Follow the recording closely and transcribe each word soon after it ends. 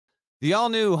The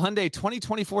all-new Hyundai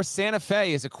 2024 Santa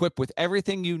Fe is equipped with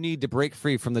everything you need to break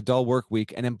free from the dull work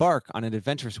week and embark on an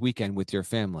adventurous weekend with your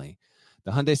family.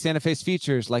 The Hyundai Santa Fe's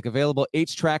features like available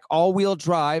H-Track all-wheel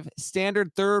drive,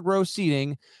 standard third-row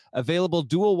seating, available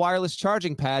dual wireless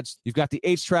charging pads. You've got the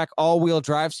H-Track all-wheel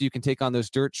drive so you can take on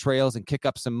those dirt trails and kick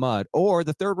up some mud. Or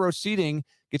the third-row seating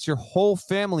gets your whole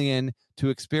family in to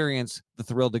experience the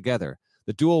thrill together.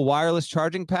 The dual wireless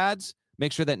charging pads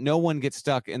make sure that no one gets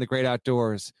stuck in the great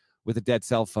outdoors with a dead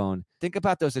cell phone. Think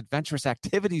about those adventurous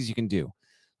activities you can do.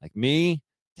 Like me,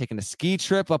 taking a ski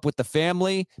trip up with the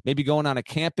family, maybe going on a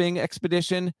camping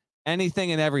expedition,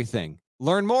 anything and everything.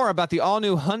 Learn more about the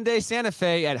all-new Hyundai Santa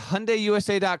Fe at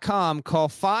HyundaiUSA.com. Call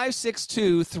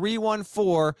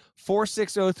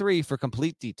 562-314-4603 for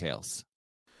complete details.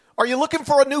 Are you looking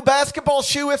for a new basketball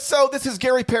shoe? If so, this is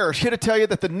Gary Parrish here to tell you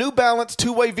that the New Balance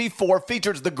Two-Way V4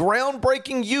 features the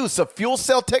groundbreaking use of fuel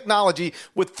cell technology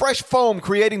with fresh foam,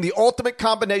 creating the ultimate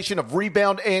combination of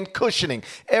rebound and cushioning.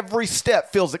 Every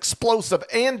step feels explosive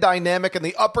and dynamic, and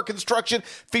the upper construction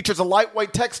features a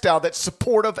lightweight textile that's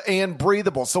supportive and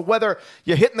breathable. So whether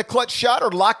you're hitting the clutch shot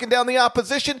or locking down the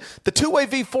opposition, the Two-Way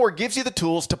V4 gives you the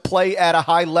tools to play at a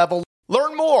high level.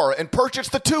 Learn more and purchase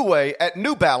the Two-Way at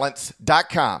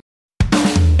newbalance.com.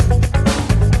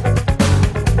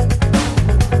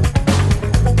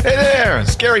 Hey there,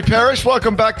 it's Gary Parrish.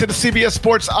 Welcome back to the CBS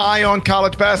Sports Eye on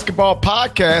College Basketball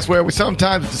podcast, where we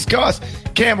sometimes discuss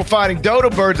Campbell fighting dodo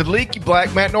birds of Leaky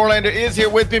Black. Matt Norlander is here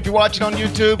with me. If you're watching on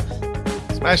YouTube,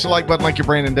 smash the like button like you're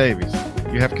Brandon Davies.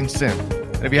 You have consent.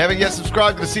 And if you haven't yet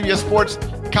subscribed to the CBS Sports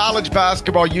College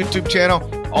Basketball YouTube channel,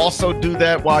 also do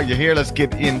that while you're here. Let's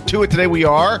get into it. Today we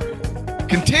are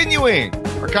continuing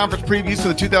our conference previews for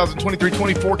the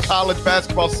 2023-24 college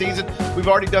basketball season. We've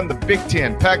already done the Big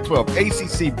Ten,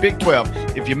 Pac-12, ACC, Big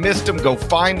 12. If you missed them, go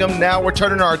find them. Now we're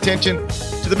turning our attention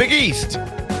to the Big East,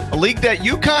 a league that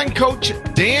UConn coach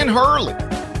Dan Hurley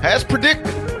has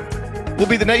predicted will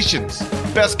be the nation's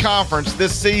best conference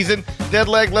this season.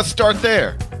 Deadleg, let's start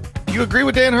there. Do you agree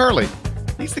with Dan Hurley?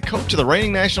 He's the coach of the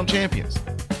reigning national champions.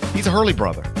 He's a Hurley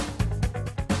brother.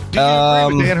 Do you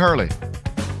agree with Dan Hurley?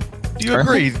 Do you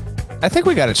agree? I think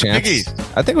we got a chance.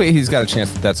 I think he's got a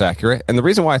chance that's accurate. And the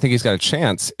reason why I think he's got a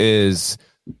chance is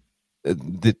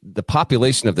the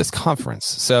population of this conference.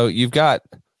 So you've got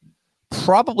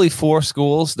probably 4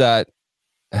 schools that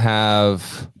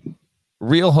have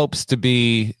real hopes to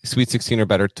be Sweet 16 or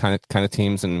better kind of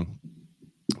teams and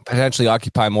potentially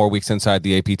occupy more weeks inside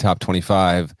the AP top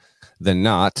 25 than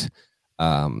not.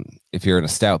 If you're in a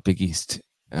stout Big East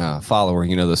follower,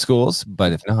 you know the schools,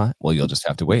 but if not, well, you'll just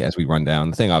have to wait as we run down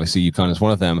the thing. Obviously, UConn is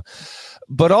one of them,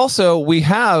 but also we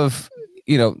have,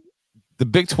 the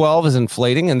Big 12 is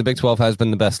inflating, and the Big 12 has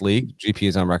been the best league. GP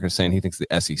is on record saying he thinks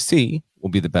the SEC will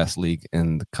be the best league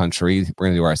in the country. We're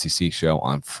going to do our SEC show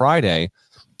on Friday,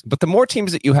 but the more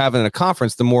teams that you have in a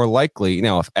conference, the more likely,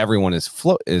 if everyone is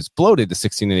bloated to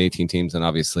 16 and 18 teams, then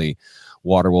obviously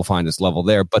water will find its level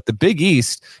there. But the Big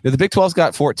East, the Big 12's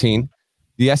got 14.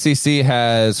 The SEC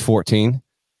has 14.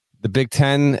 The Big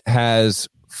 10 has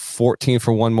 14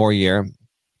 for one more year.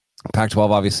 Pac-12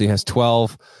 obviously has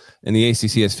 12, and the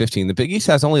ACC has 15. The Big East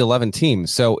has only 11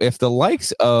 teams. So if the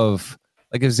likes of,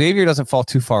 if Xavier doesn't fall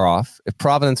too far off, if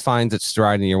Providence finds its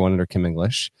stride in year one under Kim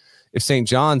English, if St.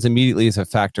 John's immediately is a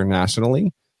factor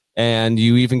nationally, and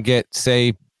you even get,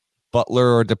 say,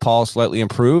 Butler or DePaul slightly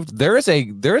improved, there is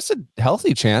a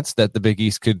healthy chance that the Big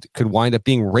East could wind up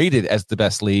being rated as the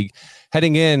best league.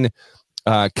 Heading in,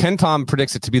 Ken Pom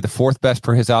predicts it to be the 4th best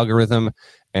per his algorithm,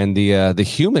 and the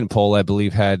human poll, I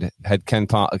believe, had Ken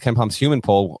Pom's human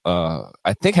poll,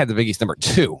 I think, had the Big East number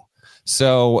 2.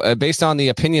 So based on the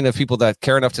opinion of people that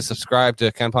care enough to subscribe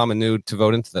to Ken Pom and knew to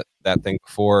vote into that thing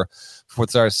before the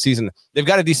start of the season, they've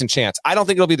got a decent chance. I don't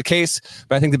think it'll be the case,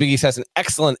 but I think the Big East has an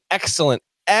excellent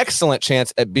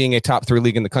chance at being a top 3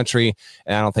 league in the country,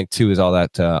 and I don't think 2 is all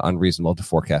that unreasonable to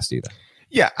forecast either.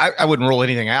 Yeah, I wouldn't rule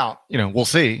anything out. We'll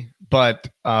see. But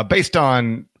based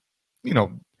on, the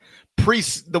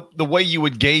way you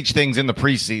would gauge things in the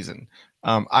preseason,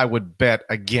 I would bet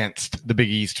against the Big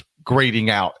East grading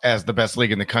out as the best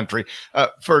league in the country.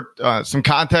 For some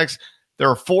context, there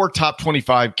are 4 top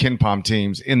 25 KenPom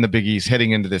teams in the Big East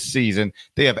heading into this season.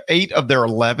 They have 8 of their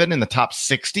 11 in the top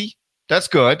 60. That's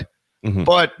good. Mm-hmm.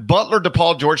 But Butler,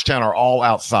 DePaul, Georgetown are all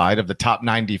outside of the top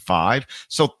 95.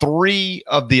 So 3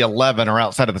 of the 11 are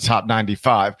outside of the top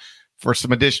 95. For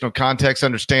some additional context,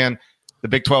 understand the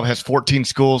Big 12 has 14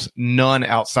 schools, none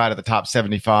outside of the top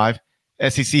 75.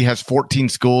 SEC has 14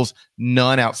 schools,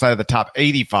 none outside of the top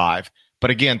 85.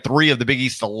 But again, 3 of the Big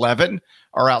East 11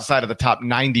 are outside of the top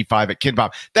 95 at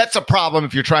KenPom. That's a problem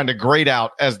if you're trying to grade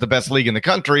out as the best league in the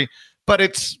country. but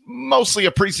it's mostly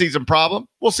a preseason problem.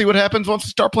 We'll see what happens once we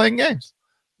start playing games.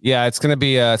 Yeah, it's gonna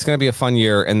be a fun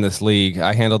year in this league.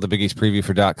 I handled the Big East preview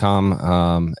for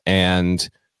 .com, and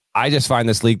I just find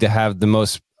this league to have the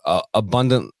most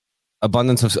abundance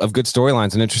of good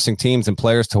storylines and interesting teams and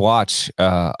players to watch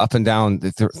up and down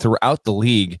throughout the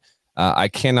league. I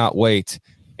cannot wait,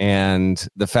 and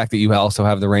the fact that you also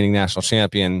have the reigning national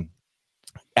champion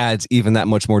adds even that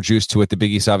much more juice to it. The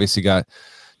Big East obviously got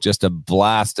just a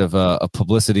blast of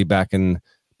publicity back in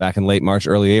late March,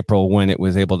 early April, when it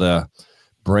was able to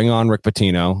bring on Rick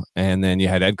Pitino, and then you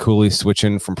had Ed Cooley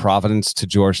switching from Providence to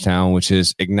Georgetown, which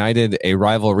has ignited a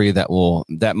rivalry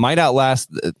that might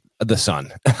outlast the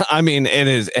sun. I mean,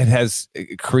 it has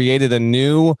created a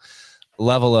new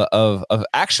level of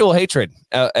actual hatred,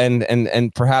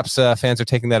 and perhaps fans are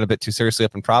taking that a bit too seriously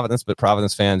up in Providence. But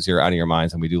Providence fans, you're out of your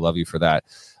minds, and we do love you for that.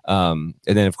 And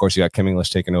then, of course, you got Kim English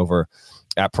taking over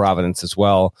at Providence as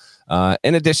well.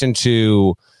 In addition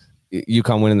to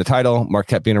UConn winning the title,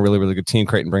 Marquette being a really, really good team,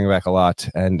 Creighton bringing back a lot,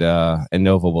 and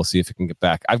Nova, we'll see if it can get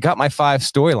back. I've got my 5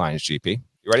 storylines, GP.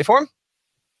 You ready for them?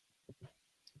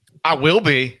 I will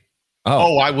be.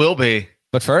 Oh, I will be.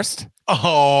 But first?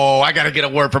 I got to get a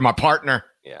word from my partner.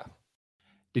 Yeah.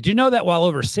 Did you know that while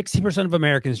over 60% of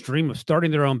Americans dream of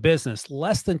starting their own business,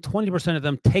 less than 20% of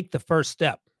them take the first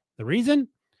step? The reason?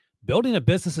 Building a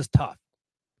business is tough.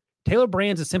 Taylor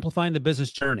Brands is simplifying the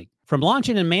business journey. From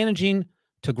launching and managing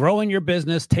to growing your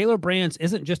business, Taylor Brands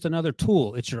isn't just another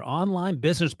tool. It's your online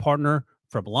business partner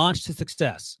from launch to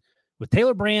success. With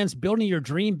Taylor Brands, building your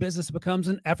dream business becomes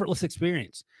an effortless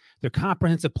experience. Their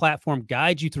comprehensive platform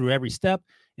guides you through every step,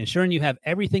 ensuring you have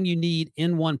everything you need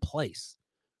in one place.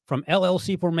 From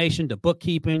LLC formation to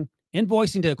bookkeeping,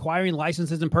 invoicing to acquiring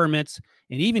licenses and permits,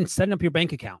 and even setting up your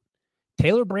bank account,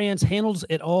 Taylor Brands handles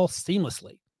it all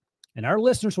seamlessly. And our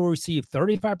listeners will receive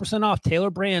 35% off Taylor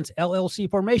Brands LLC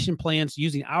formation plans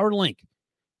using our link,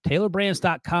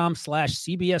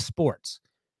 taylorbrands.com/CBS Sports.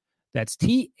 That's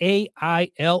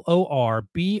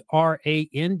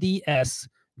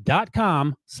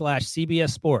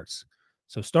TAILORBRANDS.com/CBS Sports.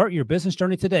 So start your business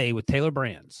journey today with Taylor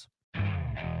Brands.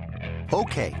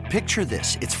 Okay, picture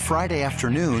this. It's Friday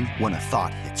afternoon when a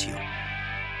thought hits you.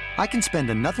 I can spend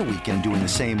another weekend doing the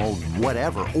same old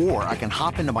whatever, or I can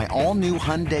hop into my all-new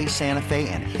Hyundai Santa Fe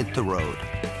and hit the road.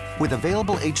 With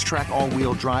available H-Track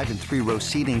all-wheel drive and 3-row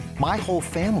seating, my whole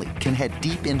family can head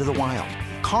deep into the wild.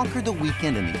 Conquer the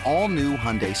weekend in the all-new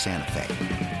Hyundai Santa Fe.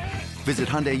 Visit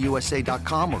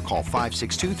HyundaiUSA.com or call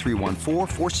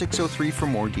 562-314-4603 for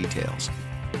more details.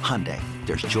 Hyundai,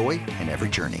 there's joy in every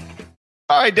journey.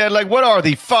 All right, Dad, what are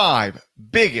the 5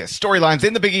 biggest storylines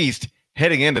in the Big East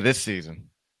heading into this season?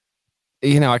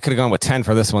 I could have gone with 10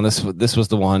 for this one. This was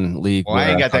the one league. Well, I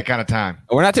ain't got that kind of time.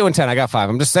 We're not doing 10. I got 5.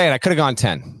 I'm just saying I could have gone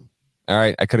 10. All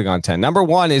right, I could have gone 10. Number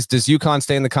 1 is, does UConn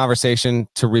stay in the conversation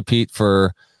to repeat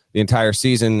for the entire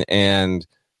season? And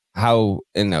how,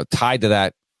 tied to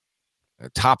that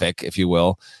topic, if you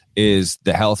will, is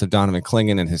the health of Donovan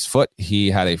Clingan and his foot. He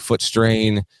had a foot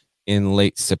strain in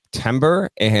late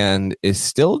September and is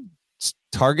still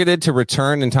targeted to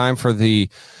return in time for the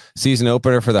season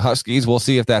opener for the Huskies. We'll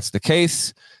see if that's the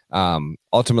case.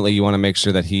 Ultimately, you want to make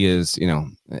sure that he is,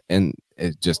 and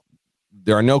it just,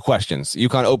 there are no questions.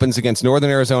 UConn opens against Northern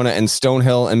Arizona and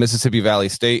Stonehill and Mississippi Valley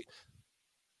State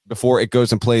before it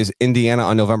goes and plays Indiana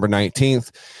on November 19th.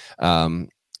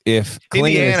 If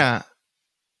Indiana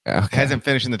hasn't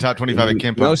finished in the top 25 at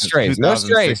Kempo. No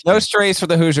strays for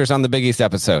the Hoosiers on the Big East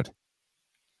episode.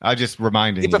 I just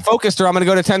reminded you. Keep it focused or I'm going to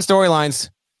go to 10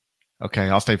 storylines. Okay,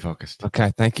 I'll stay focused.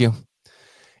 Okay, thank you.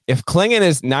 If Clingan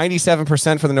is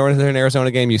 97% for the Northern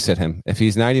Arizona game, you sit him. If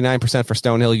he's 99% for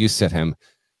Stonehill, you sit him.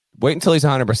 Wait until he's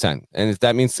 100%. And if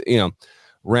that means,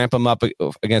 ramp him up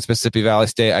against Mississippi Valley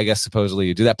State, I guess supposedly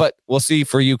you do that. But we'll see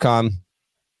for UConn.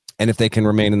 And if they can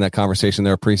remain in that conversation,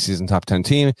 they're a preseason top 10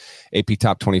 team. AP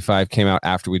Top 25 came out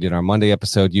after we did our Monday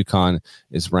episode. UConn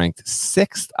is ranked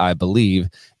 6th, I believe,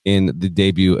 in the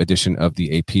debut edition of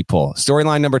the AP poll.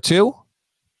 Storyline number 2,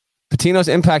 Pitino's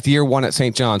impact year 1 at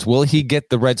St. John's. Will he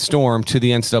get the Red Storm to the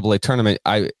NCAA tournament?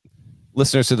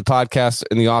 Listeners to the podcast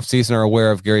in the offseason are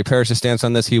aware of Gary Parrish's stance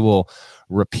on this. He will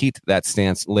repeat that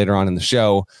stance later on in the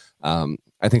show.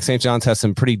 I think St. John's has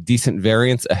some pretty decent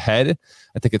variance ahead.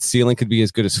 I think its ceiling could be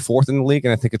as good as 4th in the league,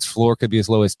 and I think its floor could be as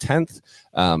low as 10th.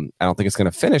 I don't think it's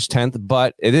going to finish 10th,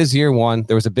 but it is year 1.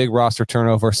 There was a big roster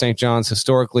turnover. St. John's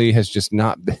historically has just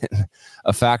not been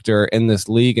a factor in this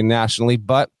league and nationally,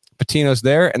 but Pitino's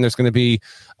there, and there's going to be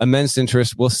immense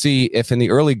interest. We'll see if in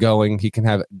the early going he can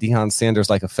have Deion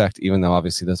Sanders-like effect, even though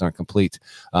obviously those aren't complete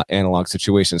analog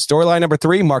situations. Storyline number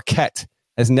 3, Marquette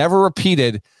has never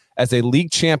repeated as a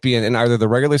league champion in either the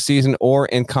regular season or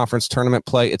in conference tournament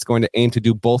play. It's going to aim to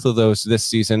do both of those this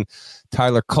season.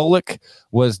 Tyler Kolek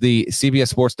was the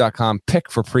CBSSports.com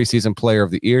pick for preseason player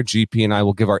of the year. GP and I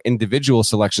will give our individual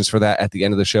selections for that at the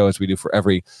end of the show, as we do for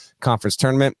every conference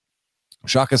tournament.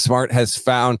 Shaka Smart has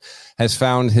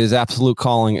found his absolute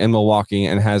calling in Milwaukee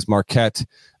and has Marquette,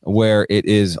 where it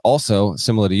is also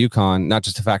similar to UConn, not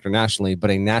just a factor nationally,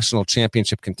 but a national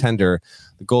championship contender.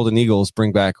 The Golden Eagles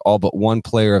bring back all but one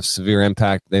player of severe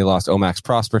impact. They lost Omax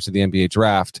Prosper to the NBA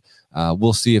draft.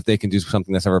 We'll see if they can do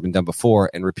something that's never been done before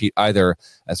and repeat either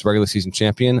as regular season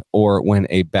champion or win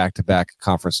a back-to-back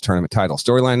conference tournament title.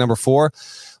 Storyline number 4.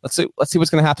 Let's see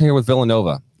what's going to happen here with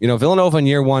Villanova. Villanova in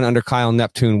year 1 under Kyle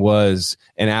Neptune was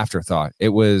an afterthought.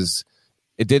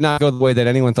 It did not go the way that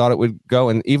anyone thought it would go.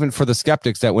 And even for the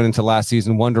skeptics that went into last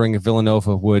season wondering if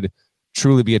Villanova would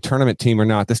truly be a tournament team or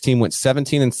not, this team went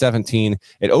 17-17.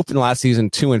 It opened last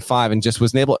season 2-5 and just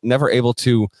was never able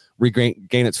to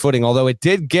regain its footing. Although it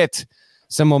did get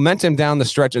some momentum down the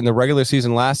stretch in the regular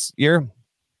season last year.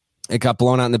 It got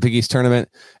blown out in the Big East tournament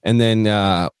and then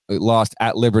it lost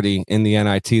at Liberty in the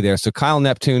NIT there. So Kyle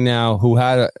Neptune now, who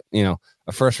had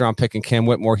a first-round pick in Cam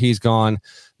Whitmore, he's gone.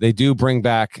 They do bring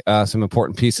back some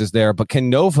important pieces there. But can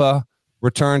Nova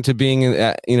return to being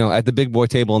at the big boy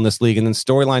table in this league? And then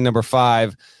storyline number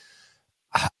 5,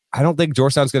 I don't think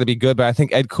Georgetown's going to be good, but I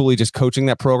think Ed Cooley just coaching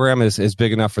that program is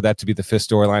big enough for that to be the 5th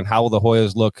storyline. How will the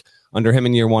Hoyas look under him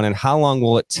in year 1, and how long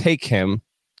will it take him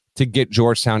to get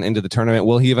Georgetown into the tournament?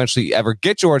 Will he eventually ever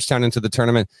get Georgetown into the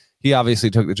tournament? He obviously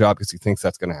took the job because he thinks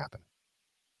that's going to happen.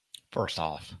 First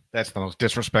off, that's the most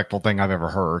disrespectful thing I've ever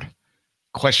heard.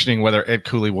 Questioning whether Ed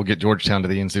Cooley will get Georgetown to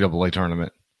the NCAA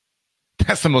tournament.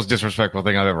 That's the most disrespectful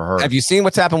thing I've ever heard. Have you seen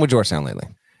what's happened with Georgetown lately?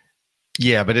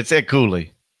 Yeah, but it's Ed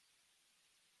Cooley.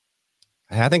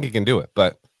 I think he can do it,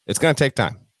 but it's going to take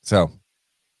time. So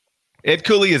Ed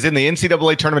Cooley is in the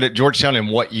NCAA tournament at Georgetown in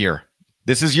what year?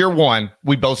 This is year 1.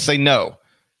 We both say no.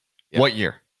 Yep. What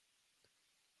year?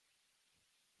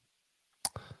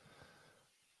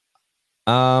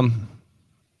 I'll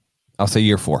say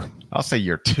year 4. I'll say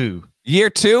year 2. Year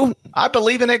 2? I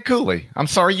believe in Ed Cooley. I'm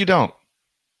sorry you don't.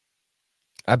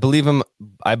 I believe him.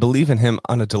 I believe in him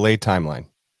on a delayed timeline.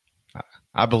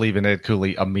 I believe in Ed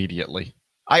Cooley immediately.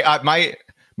 My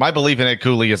belief in Ed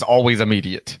Cooley is always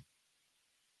immediate.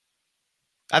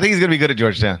 I think he's going to be good at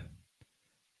Georgetown.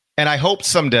 And I hope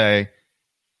someday,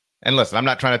 and listen, I'm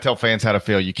not trying to tell fans how to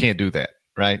feel. You can't do that,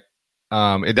 right?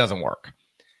 It doesn't work.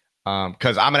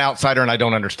 Because I'm an outsider and I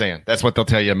don't understand. That's what they'll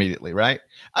tell you immediately, right?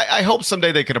 I hope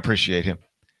someday they can appreciate him.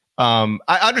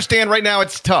 I understand right now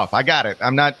it's tough. I got it.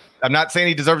 I'm not saying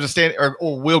he deserves a stand or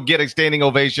will get a standing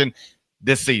ovation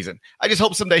this season. I just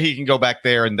hope someday he can go back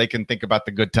there and they can think about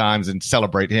the good times and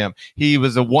celebrate him. He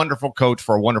was a wonderful coach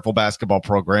for a wonderful basketball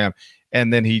program.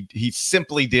 And then he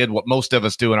simply did what most of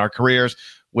us do in our careers,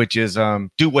 which is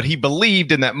do what he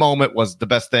believed in that moment was the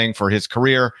best thing for his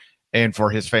career and for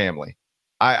his family.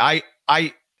 I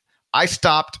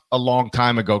stopped a long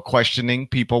time ago questioning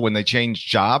people when they change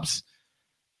jobs.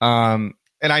 And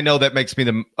I know that makes me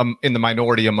in the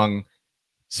minority among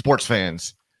sports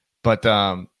fans, but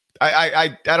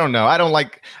I don't know. I don't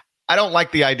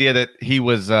like the idea that he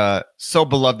was so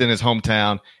beloved in his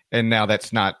hometown, and now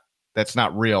that's not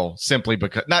real.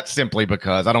 Not simply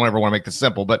because I don't ever want to make this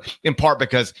simple, but in part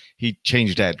because he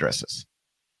changed addresses.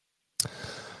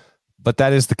 But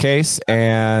that is the case,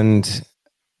 and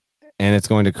it's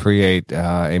going to create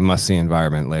a must-see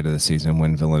environment later this season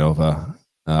when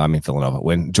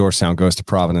when Georgetown goes to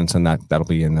Providence, and that'll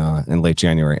be in late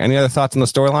January. Any other thoughts on the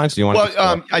storylines? Do you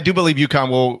want? I do believe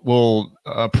UConn will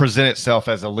present itself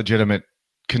as a legitimate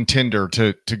contender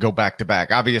to go back to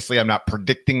back. Obviously, I'm not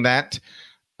predicting that,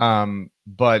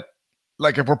 but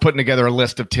like if we're putting together a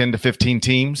list of 10 to 15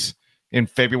 teams in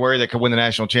February that could win the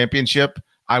national championship,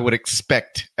 I would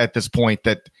expect at this point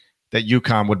that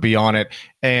UConn would be on it.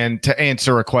 And to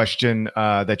answer a question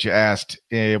that you asked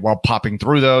while popping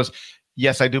through those,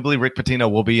 yes, I do believe Rick Pitino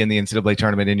will be in the NCAA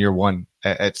tournament in year 1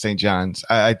 at St. John's.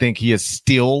 I think he is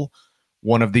still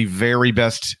one of the very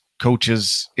best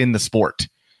coaches in the sport.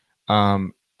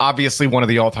 Obviously, one of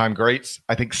the all-time greats.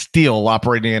 I think still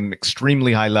operating at an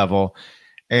extremely high level.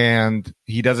 And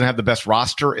he doesn't have the best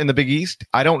roster in the Big East.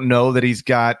 I don't know that he's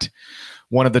got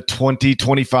one of the 20,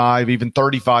 25, even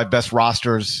 35 best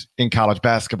rosters in college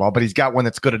basketball, but he's got one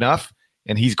that's good enough,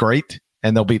 and he's great,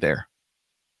 and they'll be there.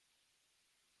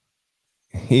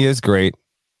 He is great.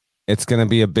 It's going to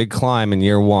be a big climb in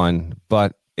year 1,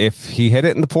 but if he hit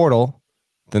it in the portal,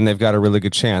 then they've got a really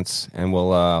good chance, and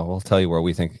we'll tell you where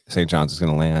we think St. John's is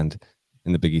going to land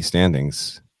in the Big East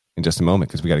standings in just a moment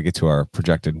because we got to get to our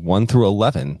projected 1 through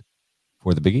 11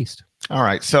 for the Big East. All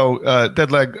right. So,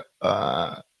 dead leg,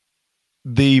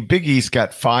 the Big East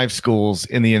got 5 schools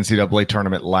in the NCAA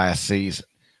tournament last season.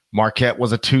 Marquette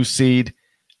was a 2 seed.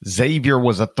 Xavier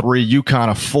was a 3. UConn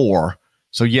a 4.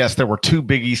 So, yes, there were 2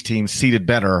 Big East teams seeded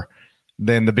better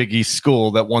than the Big East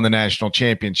school that won the national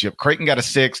championship. Creighton got a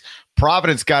 6.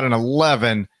 Providence got an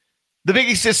 11. The Big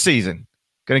East this season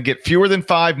going to get fewer than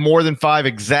 5, more than 5,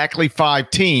 exactly 5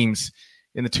 teams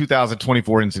in the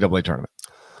 2024 NCAA tournament.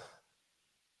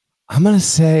 I'm going to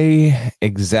say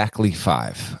exactly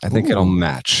 5. I think it'll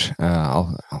match.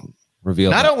 I'll reveal.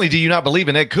 Not only do you not believe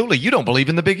in Ed Cooley, you don't believe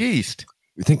in the Big East.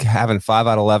 You think having 5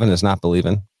 out of 11 is not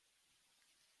believing?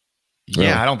 Yeah,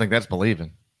 really? I don't think that's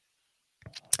believing.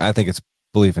 I think it's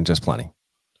believing just plenty.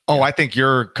 Oh, yeah. I think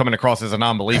you're coming across as a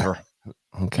non-believer.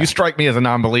 Okay. You strike me as a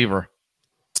non-believer.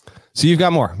 So you've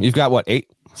got more. You've got what, 8?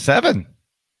 7.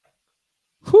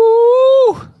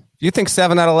 Whoo! You think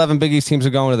 7 out of 11 Big East teams are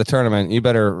going to the tournament? You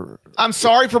better. I'm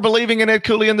sorry for believing in Ed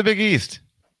Cooley in the Big East.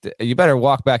 You better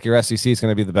walk back. Your SEC is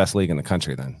going to be the best league in the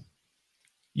country then.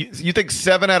 You think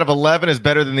 7 out of 11 is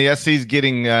better than the SC's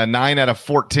getting 9 out of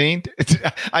 14?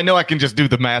 I know I can just do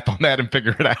the math on that and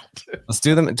figure it out. Let's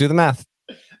do the math.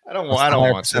 I don't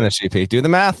want to. GP. Do the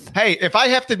math. Hey, if I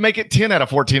have to make it 10 out of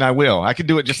 14, I will. I can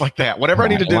do it just like that. Whatever I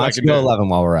need to do, I can do. 11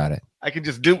 while we're at it. I can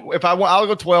just do. If I want, I'll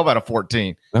go 12 out of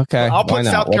 14. Okay. I'll put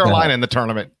South Carolina in the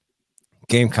tournament.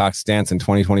 Gamecocks dance in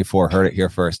 2024. Heard it here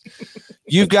first.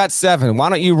 You've got 7. Why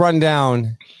don't you run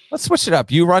down? Let's switch it up.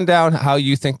 You run down how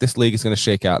you think this league is going to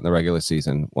shake out in the regular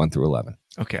season, 1 through 11.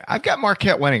 Okay. I've got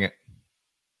Marquette winning it.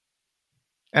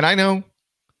 And I know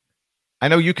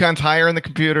UConn's higher in the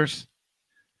computers.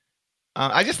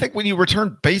 I just think when you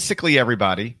return basically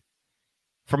everybody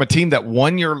from a team that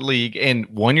won your league and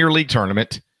won your league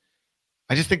tournament,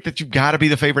 I just think that you've got to be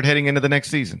the favorite heading into the next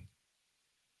season.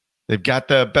 They've got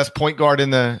the best point guard in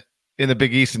the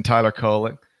Big East in Tyler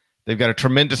Kolek. They've got a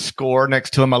tremendous scorer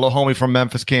next to him, my little homie from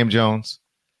Memphis, Cam Jones.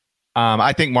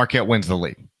 I think Marquette wins the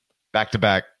league.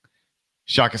 Back-to-back.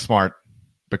 Shaka Smart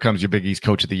becomes your Big East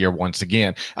Coach of the Year once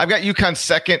again. I've got UConn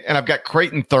 2nd, and I've got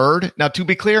Creighton 3rd. Now, to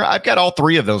be clear, I've got all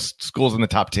 3 of those schools in the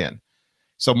top 10.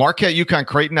 So Marquette, UConn,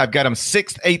 Creighton, I've got them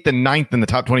 6th, 8th, and 9th in the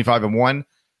top 25 and 1,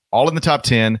 all in the top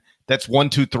 10. That's 1,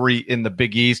 2, 3 in the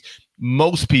Big East.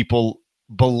 Most people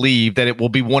believe that it will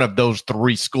be one of those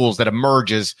 3 schools that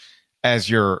emerges as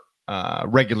your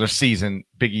regular season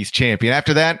Big East champion.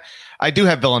 After that, I do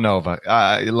have Villanova.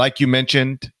 Like you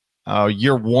mentioned,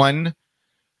 year 1,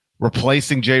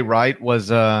 replacing Jay Wright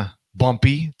was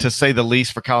bumpy, to say the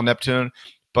least, for Kyle Neptune,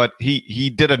 but he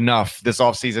did enough this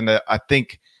offseason to, I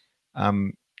think,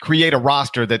 create a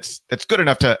roster that's good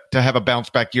enough to have a bounce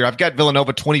back year. I've got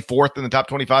Villanova 24th in the top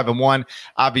 25 and 1.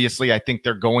 Obviously, I think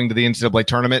they're going to the NCAA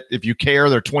tournament. If you care,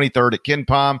 they're 23rd at Ken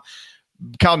Pom.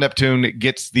 Kyle Neptune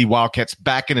gets the Wildcats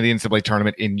back into the NCAA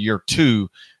tournament in year 2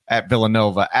 at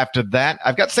Villanova. After that,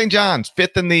 I've got St. John's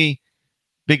 5th in the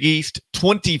Big East,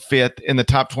 25th in the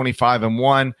top 25 and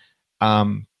 1.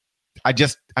 I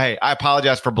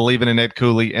apologize for believing in Ed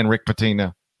Cooley and Rick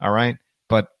Pitino. All right.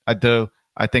 But I do.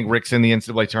 I think Rick's in the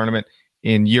NCAA tournament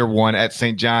in year 1 at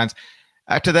St. John's.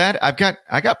 After that, I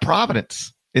got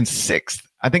Providence in 6th.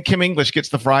 I think Kim English gets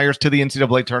the Friars to the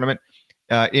NCAA tournament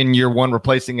in year 1,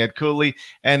 replacing Ed Cooley.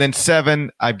 And then 7,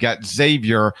 I've got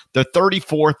Xavier, the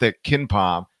 34th at Ken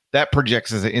Pom. That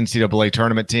projects as an NCAA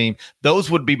tournament team. Those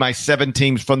would be my 7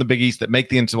 teams from the Big East that make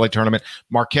the NCAA tournament: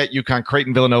 Marquette, UConn,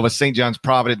 Creighton, Villanova, St. John's,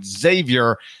 Providence,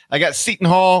 Xavier. I got Seton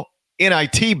Hall,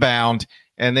 NIT bound,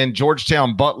 and then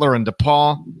Georgetown, Butler, and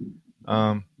DePaul.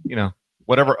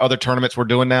 Whatever other tournaments we're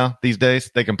doing now these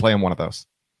days, they can play in one of those.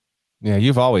 Yeah,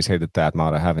 you've always hated Thad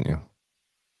Matta, haven't you?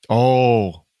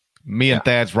 Oh, me and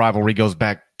Thad's rivalry goes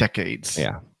back decades.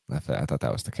 Yeah. I thought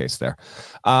that was the case there.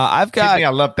 I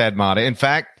love Thad Matta. In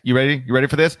fact, you ready? You ready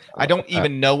for this? I don't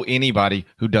even know anybody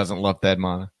who doesn't love Thad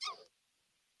Matta.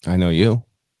 I know you.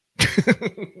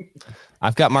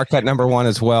 I've got Marquette number 1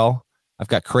 as well. I've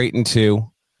got Creighton 2.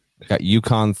 I've got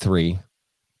UConn 3.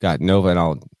 Got Nova, and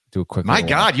I'll do a quick. My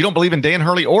God, you don't believe in Dan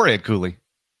Hurley or Ed Cooley?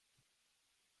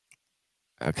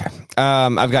 Okay.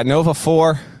 I've got Nova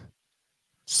 4,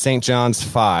 St. John's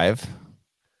 5.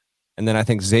 And then I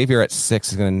think Xavier at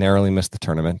 6 is going to narrowly miss the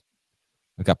tournament.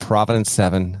 I've got Providence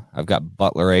 7. I've got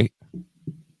Butler 8.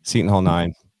 Seton Hall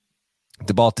 9.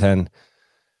 DePaul 10.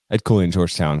 Ed Cooley and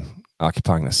Georgetown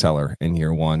occupying the cellar in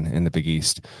year 1 in the Big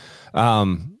East.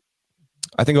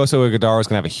 I think Oso Ighodaro is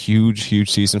going to have a huge, huge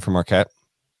season for Marquette.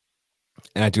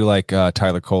 And I do like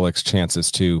Tyler Kolek's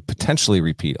chances to potentially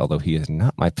repeat, although he is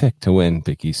not my pick to win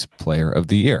Big East Player of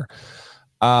the Year.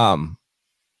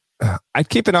 I'd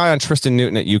keep an eye on Tristan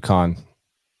Newton at UConn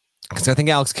because I think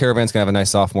Alex Caravan's going to have a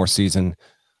nice sophomore season.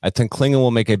 I think Klingon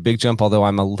will make a big jump, although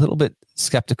I'm a little bit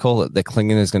skeptical that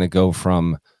Klingon is going to go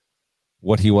from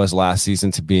what he was last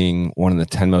season to being one of the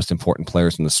 10 most important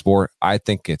players in the sport. I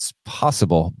think it's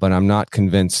possible, but I'm not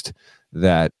convinced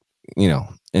that,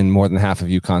 in more than half of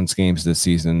UConn's games this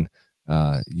season,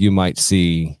 you might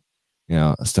see,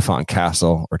 Stephon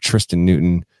Castle or Tristan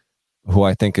Newton, who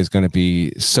I think is going to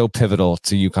be so pivotal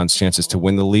to UConn's chances to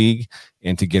win the league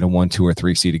and to get a 1, 2, or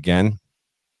 3 seed again.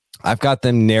 I've got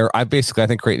them I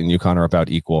think Creighton and UConn are about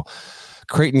equal.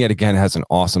 Creighton yet again has an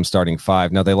awesome starting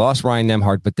 5. Now they lost Ryan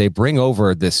Nembhard, but they bring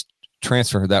over this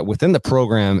transfer that within the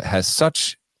program has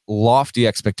such lofty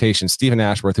expectations. Stephen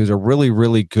Ashworth, who's a really,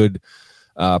 really good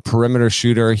perimeter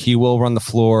shooter. He will run the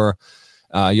floor.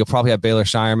 You'll probably have Baylor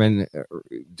Shireman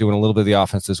doing a little bit of the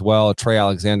offense as well. Trey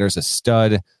Alexander is a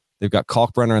stud. They've got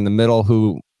Kalkbrenner in the middle,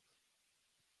 who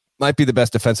might be the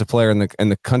best defensive player in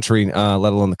the country, let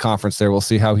alone the conference there. We'll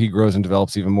see how he grows and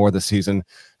develops even more this season.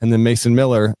 And then Mason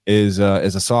Miller is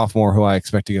a sophomore who I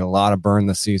expect to get a lot of burn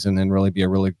this season and really be a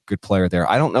really good player there.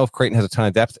 I don't know if Creighton has a ton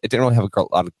of depth. It didn't really have a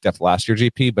lot of depth last year,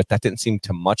 GP, but that didn't seem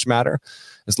to much matter.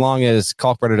 As long as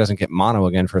Kalkbrenner doesn't get mono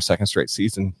again for a second straight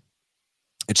season,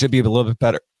 it should be a little bit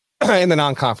better in the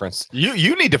non-conference.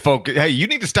 You need to focus. Hey, you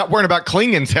need to stop worrying about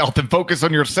Klingon's health and focus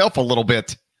on yourself a little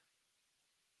bit.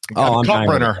 I'm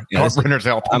Kalkbrenner's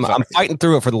health. I'm fighting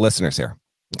through it for the listeners here.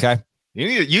 Okay.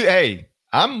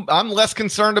 I'm less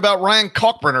concerned about Ryan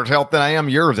Kalkbrenner's health than I am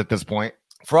yours at this point.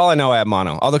 For all I know, I have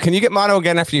mono. Although, can you get mono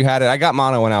again after you had it? I got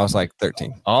mono when I was like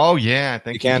 13. Oh yeah, I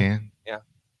think you can. Yeah,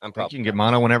 I think you can get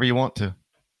mono whenever you want to.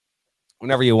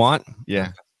 Whenever you want.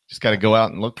 Yeah, just got to go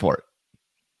out and look for it.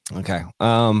 Okay.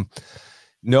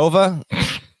 Nova.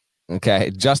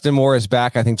 Okay, Justin Moore is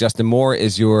back. I think Justin Moore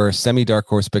is your semi-dark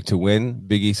horse pick to win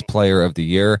Big East Player of the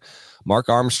Year. Mark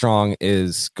Armstrong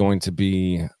is going to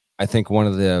be, I think, one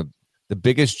of the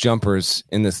biggest jumpers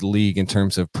in this league in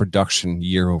terms of production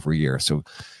year over year. So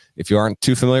if you aren't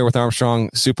too familiar with Armstrong,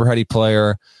 super heady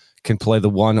player, can play the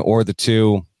 1 or the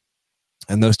 2.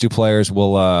 And those 2 players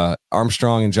will,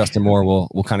 Armstrong and Justin Moore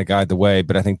will kind of guide the way.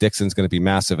 But I think Dixon's going to be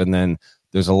massive. And then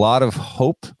there's a lot of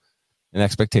hope and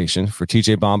expectation for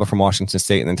TJ Bamba from Washington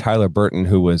State, and then Tyler Burton,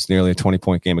 who was nearly a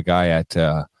 20-point game a guy at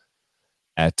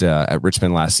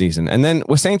Richmond last season. And then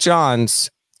with St.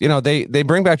 John's, they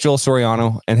bring back Joel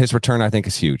Soriano, and his return I think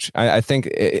is huge. I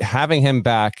think having him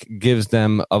back gives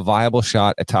them a viable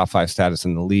shot at top 5 status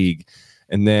in the league.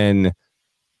 And then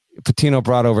Pitino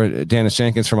brought over Dennis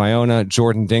Jenkins from Iona.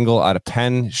 Jordan Dingle out of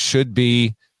Penn should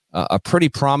be a pretty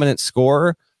prominent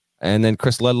scorer. And then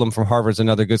Chris Ledlam from Harvard is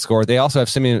another good scorer. They also have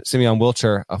Simeon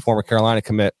Wilcher, a former Carolina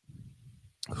commit,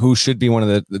 who should be one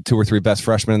of the 2 or 3 best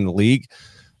freshmen in the league.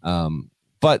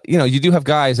 But you do have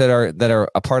guys that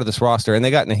are a part of this roster, and they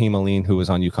got Naheem Aline, who was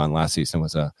on UConn last season,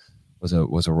 was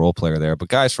a role player there. But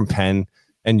guys from Penn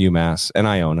and UMass and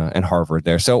Iona and Harvard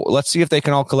there. So let's see if they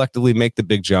can all collectively make the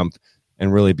big jump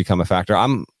and really become a factor.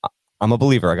 I'm a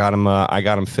believer. I got him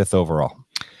 5th overall.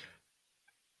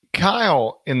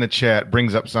 Kyle in the chat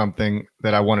brings up something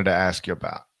that I wanted to ask you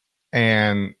about,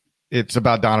 and it's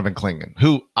about Donovan Klingon,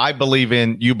 who I believe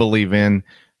in, you believe in.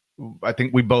 I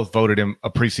think we both voted him a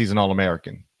preseason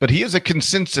All-American, but he is a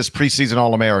consensus preseason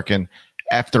All-American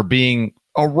after being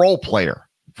a role player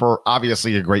for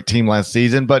obviously a great team last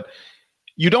season. But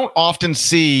you don't often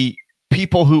see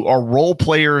people who are role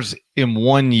players in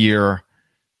one year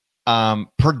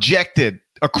projected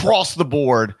across the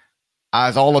board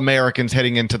as All-Americans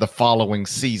heading into the following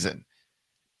season.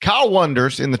 Kyle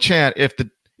wonders in the chat if the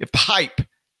hype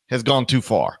has gone too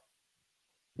far.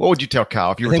 What would you tell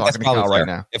Kyle if you were talking to Kyle right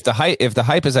now? If the hype is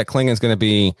that Klingon's going to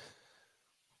be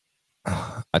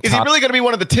is he really going to be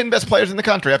one of the 10 best players in the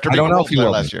country after being a role player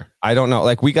last year? I don't know.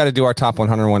 Like, we got to do our top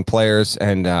 101 players,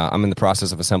 and I'm in the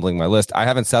process of assembling my list. I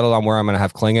haven't settled on where I'm going to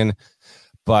have Klingon,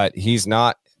 but he's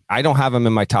not. I don't have him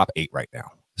in my top 8 right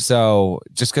now. So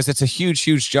just because it's a huge,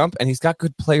 huge jump, and he's got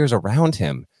good players around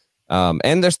him.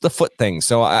 And there's the foot thing.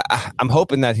 So I'm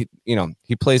hoping that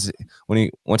he plays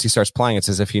once he starts playing, it's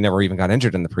as if he never even got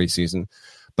injured in the preseason.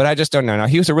 But I just don't know. Now,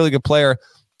 he was a really good player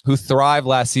who thrived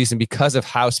last season because of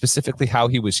how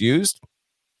he was used.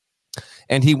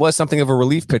 And he was something of a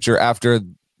relief pitcher after,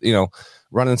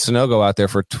 running Sonogo out there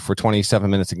for 27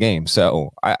 minutes a game.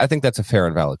 So I think that's a fair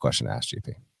and valid question to ask,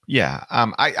 GP. Yeah.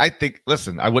 I think,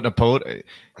 listen, I wouldn't have put,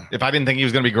 if I didn't think he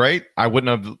was going to be great, I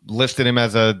wouldn't have listed him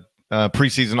as a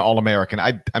preseason All-American.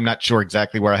 I'm not sure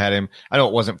exactly where I had him. I know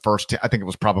it wasn't first. I think it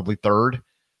was probably third.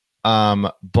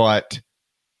 But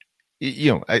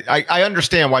I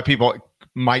understand why people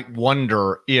might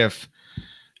wonder if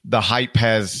the hype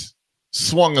has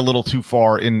swung a little too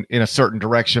far in a certain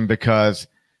direction because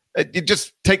you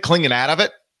just take Clingan out of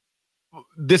it.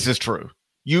 This is true.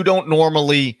 You don't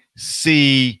normally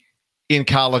see in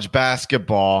college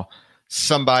basketball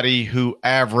somebody who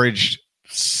averaged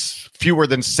fewer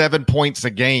than 7 points a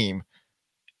game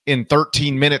in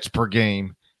 13 minutes per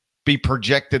game be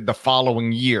projected the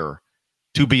following year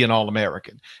to be an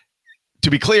All-American. To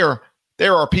be clear,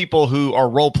 there are people who are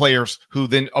role players who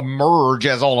then emerge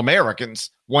as All-Americans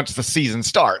once the season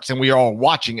starts and we are all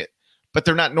watching it, but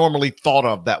they're not normally thought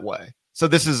of that way. So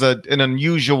this is an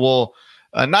unusual,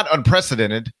 not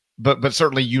unprecedented, but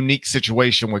certainly unique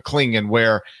situation with Clingan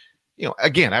where,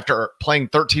 again, after playing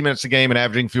 13 minutes a game and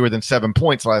averaging fewer than 7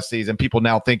 points last season, people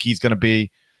now think he's going to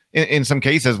be, in some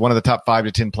cases, one of the top 5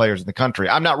 to 10 players in the country.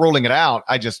 I'm not ruling it out.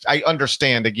 I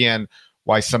understand, again,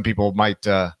 why some people might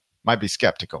be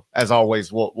skeptical. As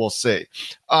always, we'll see.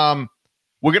 We're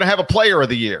going to have a player of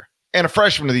the year and a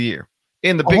freshman of the year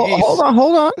in the Big East. Hold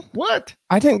on. What?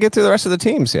 I didn't get through the rest of the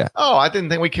teams yet. Oh, I didn't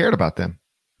think we cared about them.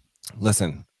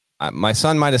 Listen, my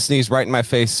son might have sneezed right in my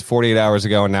face 48 hours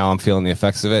ago, and now I'm feeling the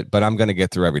effects of it, but I'm going to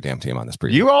get through every damn team on this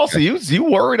preview. You also, you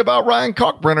worried about Ryan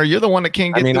Kalkbrenner. You're the one that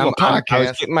can't get through a podcast. I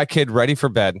was getting my kid ready for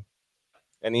bed,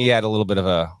 and he had a little bit of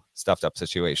a stuffed up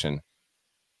situation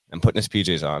and putting his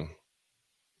PJs on,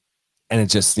 and it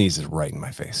just sneezes right in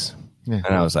my face. Yeah.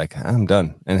 And I was like, I'm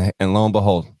done. And lo and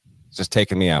behold, it's just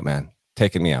taking me out, man.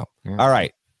 Taking me out. Yeah. All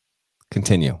right.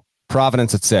 Continue.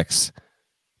 Providence at 6.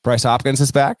 Bryce Hopkins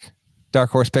is back. Dark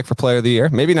horse pick for player of the year.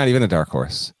 Maybe not even a dark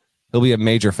horse. He'll be a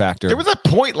major factor. There was a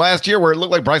point last year where it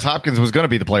looked like Bryce Hopkins was going to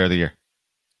be the player of the year.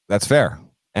 That's fair.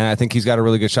 And I think he's got a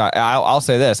really good shot. I'll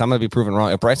say this. I'm going to be proven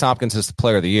wrong. If Bryce Hopkins is the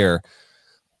player of the year,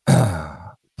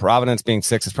 Providence being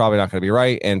 6 is probably not going to be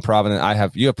right. And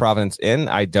Providence, you have Providence in.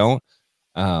 I don't.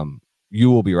 You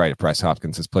will be right if Bryce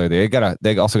Hopkins is player of the year.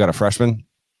 They also got a freshman,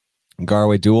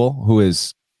 Garway Duel, who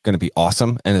is going to be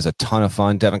awesome and is a ton of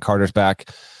fun. Devin Carter's back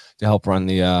to help run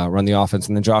the offense.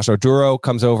 And then Josh Oduro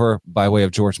comes over by way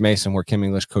of George Mason, where Kim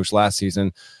English coached last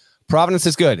season. Providence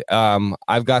is good.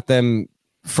 I've got them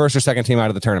first or second team out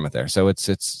of the tournament there. So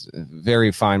it's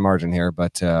very fine margin here,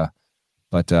 but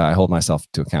I hold myself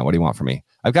to account. What do you want from me?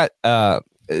 I've got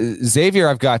Xavier.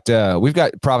 We've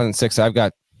got Providence 6. I've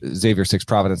got Xavier 6,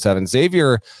 Providence 7.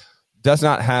 Xavier does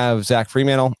not have Zach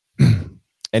Fremantle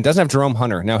and doesn't have Jerome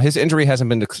Hunter. Now, his injury hasn't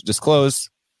been disclosed.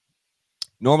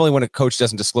 Normally, when a coach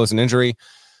doesn't disclose an injury,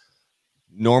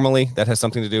 normally that has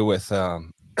something to do with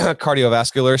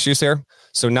cardiovascular issues here.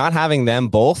 So not having them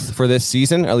both for this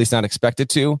season, or at least not expected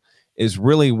to, is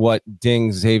really what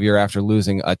dings Xavier after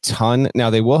losing a ton.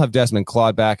 Now, they will have Desmond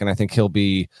Claude back, and I think he'll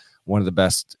be one of the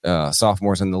best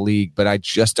sophomores in the league, but I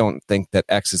just don't think that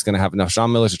X is going to have enough.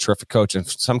 Sean Miller's a terrific coach, and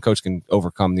some coach can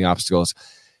overcome the obstacles.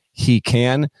 He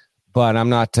can, but I'm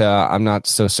not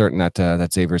so certain that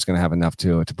Xavier is going to have enough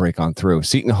to break on through.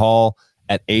 Seton Hall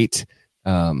at 8.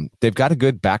 They've got a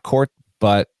good backcourt,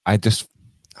 but I don't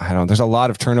know. There's a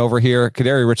lot of turnover here.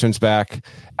 Kaderi Richmond's back.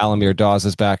 Alamir Dawes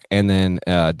is back. And then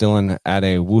Dylan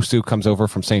Adewusu comes over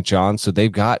from St. John's. So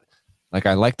they've got,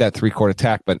 I like that 3-court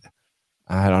attack, but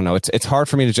I don't know. It's hard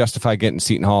for me to justify getting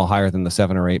Seton Hall higher than the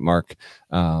 7 or 8 mark.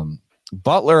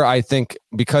 Butler, I think,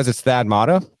 because it's Thad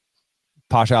Matta,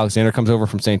 Posh Alexander comes over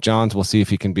from St. John's. We'll see if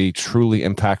he can be truly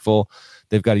impactful.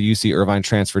 They've got a UC Irvine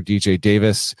transfer, DJ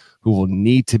Davis, who will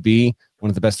need to be one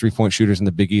of the best 3-point shooters in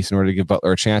the Big East in order to give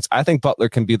Butler a chance. I think Butler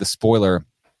can be the spoiler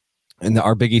in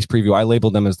our Big East preview. I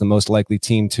labeled them as the most likely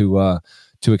team to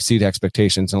exceed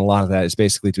expectations, and a lot of that is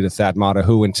basically due to Thad Matta,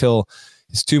 who until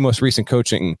his 2 most recent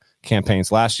coaching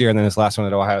campaigns last year and then his last one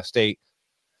at Ohio State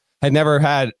had never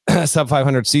had sub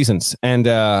 500 seasons. And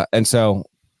so,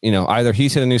 either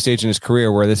he's hit a new stage in his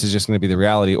career where this is just going to be the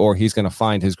reality, or he's going to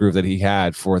find his groove that he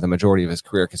had for the majority of his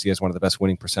career, because he has one of the best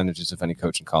winning percentages of any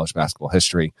coach in college basketball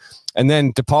history. And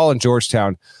then DePaul and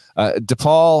Georgetown.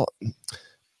 DePaul,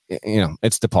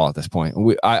 it's DePaul at this point.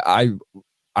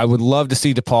 I would love to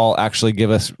see DePaul actually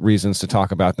give us reasons to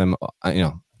talk about them,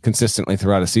 consistently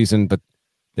throughout a season, but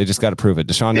they just got to prove it.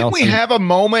 Deshaun Nelson. Didn't we have a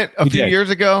moment a few years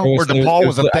ago where DePaul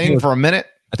was a thing for a minute?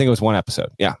 I think it was one episode.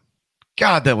 Yeah.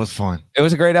 God, that was fun. It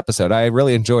was a great episode. I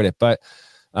really enjoyed it. But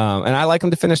and I like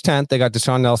them to finish 10th. They got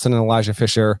Deshaun Nelson and Elijah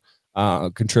Fisher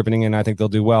contributing, and I think they'll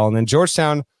do well. And then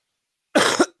Georgetown,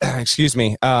 excuse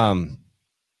me. I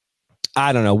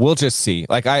don't know. We'll just see.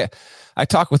 I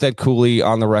talked with Ed Cooley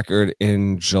on the record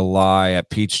in July at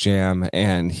Peach Jam,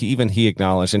 and he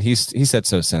acknowledged, and he said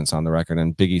so since on the record,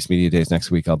 and Big East Media Days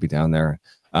next week, I'll be down there.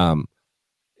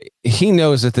 He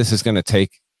knows that this is going to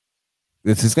take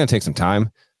some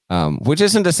time, which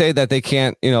isn't to say that they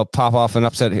can't, pop off an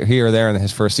upset here or there in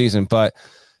his first season, but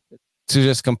to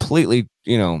just completely,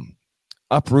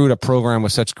 uproot a program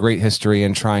with such great history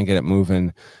and try and get it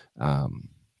moving.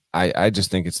 I just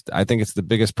think it's the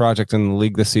biggest project in the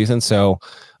league this season. So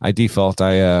I picked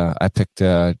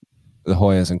the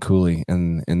Hoyas and Cooley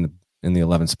in the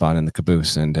 11th spot in the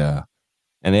caboose, and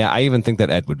I even think that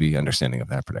Ed would be understanding of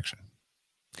that prediction.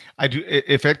 I do.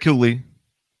 If Ed Cooley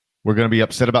were going to be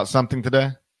upset about something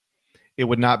today, it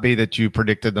would not be that you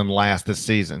predicted them last this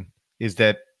season. Is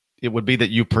that it would be that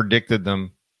you predicted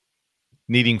them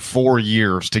needing 4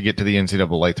 years to get to the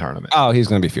NCAA tournament. Oh, he's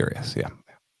going to be furious. Yeah.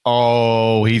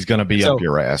 Oh, he's going to be up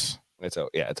your ass. It's over.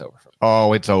 Yeah, it's over.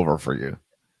 Oh, it's over for you.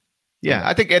 Yeah,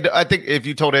 I think if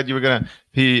you told Ed you were I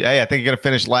think you're going to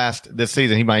finish last this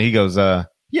season, he goes,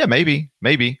 yeah, maybe.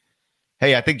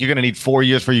 Hey, I think you're going to need 4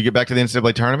 years before you get back to the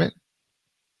NCAA tournament.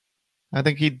 I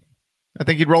think he'd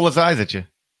roll his eyes at you.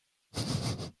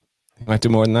 He might do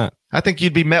more than that. I think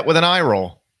you'd be met with an eye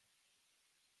roll.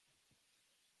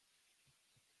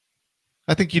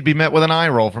 I think you'd be met with an eye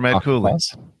roll from Ed Cooley.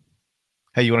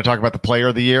 Hey, you want to talk about the player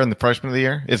of the year and the freshman of the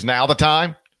year? Is now the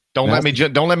time? Don't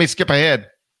let me skip ahead.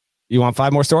 You want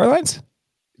 5 more storylines?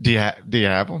 Do you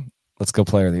have them? Let's go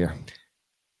player of the year.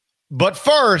 But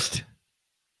first,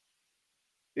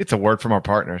 it's a word from our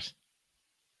partners.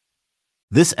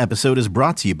 This episode is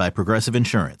brought to you by Progressive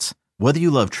Insurance. Whether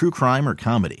you love true crime or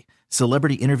comedy,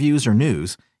 celebrity interviews or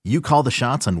news, you call the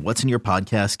shots on what's in your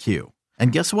podcast queue.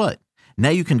 And guess what? Now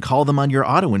you can call them on your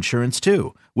auto insurance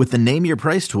too with the Name Your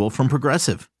Price tool from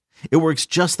Progressive. It works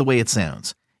just the way it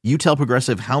sounds. You tell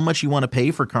Progressive how much you want to pay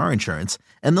for car insurance,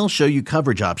 and they'll show you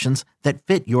coverage options that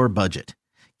fit your budget.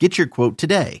 Get your quote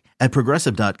today at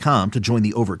Progressive.com to join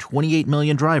the over 28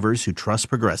 million drivers who trust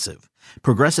Progressive.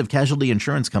 Progressive Casualty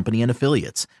Insurance Company and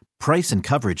Affiliates. Price and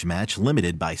coverage match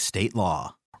limited by state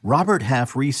law. Robert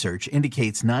Half research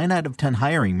indicates 9 out of 10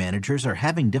 hiring managers are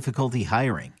having difficulty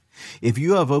hiring. If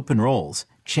you have open roles,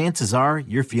 chances are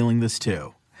you're feeling this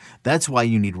too. That's why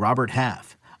you need Robert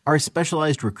Half. Our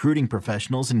specialized recruiting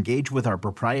professionals engage with our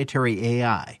proprietary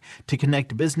AI to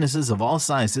connect businesses of all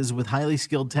sizes with highly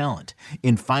skilled talent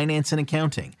in finance and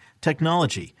accounting,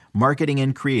 technology, marketing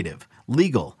and creative,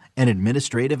 legal, and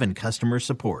administrative and customer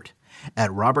support.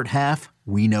 At Robert Half,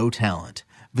 we know talent.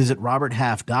 Visit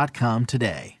roberthalf.com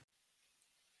today.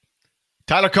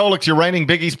 Tyler Kolek's your reigning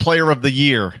Big East Player of the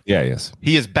Year. Yeah, yes.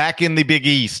 He is back in the Big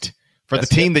East for the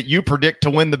team that you predict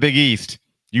to win the Big East.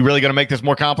 You really going to make this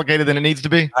more complicated than it needs to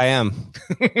be? I am.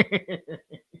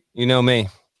 You know me.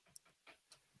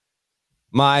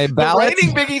 My ballot. The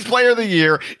reigning Big East Player of the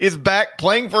Year is back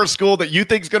playing for a school that you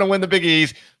think is going to win the Big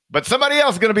East, but somebody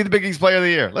else is going to be the Big East Player of the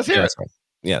Year. Let's hear it. That's right.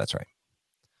 Yeah, that's right.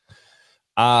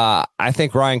 I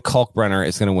think Ryan Kalkbrenner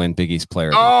is going to win Big East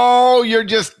Player. Oh,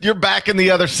 you're backing the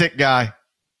other sick guy.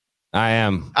 I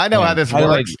am. I know how this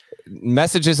works.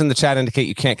 Messages in the chat indicate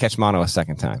you can't catch mono a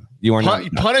second time. You are not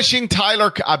punishing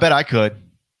Tyler. I bet I could.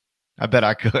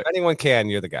 Anyone can.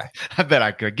 You're the guy. I bet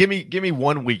I could. Give me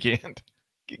one weekend.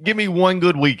 Give me one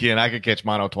good weekend. I could catch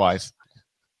mono twice.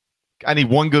 I need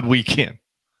one good weekend.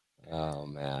 Oh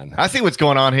man, I see what's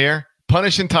going on here.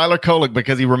 Punishing Tyler Kolek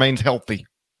because he remains healthy.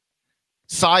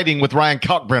 Siding with Ryan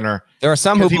Kalkbrenner. There are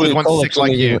some who believe Kolek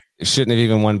like you shouldn't have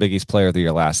even won Big East Player of the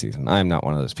Year last season. I am not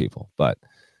one of those people, but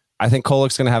I think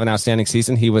Kolek's going to have an outstanding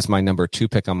season. He was my number 2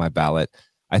 pick on my ballot.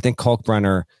 I think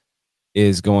Kalkbrenner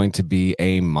is going to be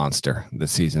a monster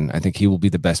this season. I think he will be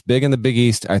the best big in the Big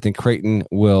East. I think Creighton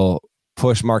will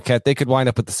push Marquette. They could wind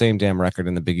up with the same damn record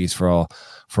in the Big East for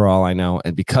all I know.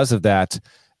 And because of that,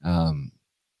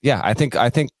 I think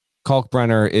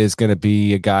Kalkbrenner is going to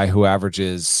be a guy who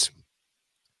averages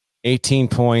 18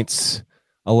 points,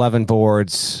 11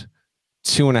 boards,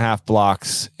 2.5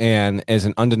 blocks, and is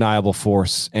an undeniable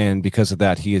force. And because of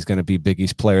that, he is going to be Big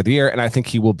East Player of the Year. And I think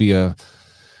he will be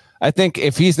I think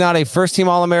if he's not a first team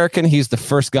All-American, he's the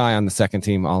first guy on the second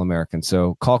team All-American.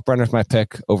 So Kalkbrenner's my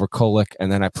pick over Kolek.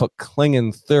 And then I put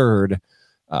Klingon third.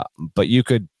 But you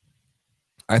could,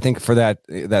 I think for that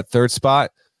third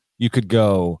spot, you could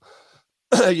go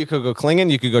Klingon,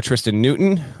 you could go Tristan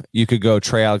Newton, you could go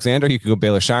Trey Alexander, you could go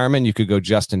Baylor Shireman, you could go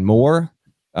Justin Moore,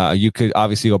 you could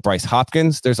obviously go Bryce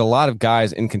Hopkins. There's a lot of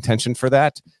guys in contention for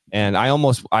that, and I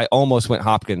almost went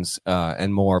Hopkins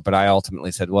and Moore, but I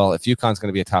ultimately said, well, if UConn's going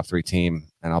to be a top 3 team,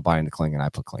 and I'll buy into Klingon, I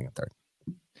put Klingon third.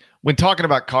 When talking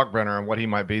about Kalkbrenner and what he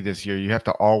might be this year, you have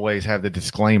to always have the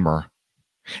disclaimer,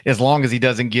 as long as he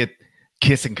doesn't get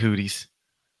kissing cooties.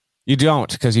 You don't,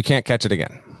 because you can't catch it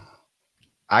again.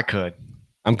 I could.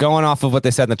 I'm going off of what they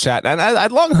said in the chat, and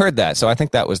I'd long heard that, so I think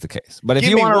that was the case. But if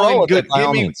you want to roll with it, by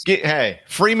all means. Hey,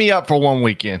 free me up for one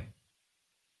weekend.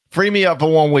 Free me up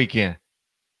for one weekend.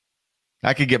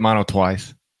 I could get mono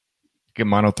twice. Get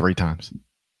mono 3 times.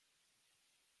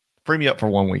 Free me up for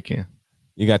one weekend.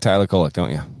 You got Tyler Kolek,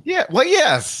 don't you? Yeah. Well,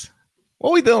 yes. What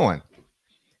are we doing?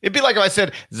 It'd be like if I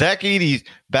said Zach Edey's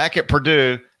back at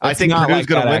Purdue. I think Purdue's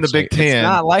going to win the Big Ten. It's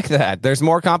not like that. There's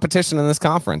more competition in this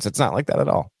conference. It's not like that at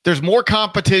all. There's more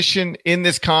competition in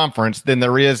this conference than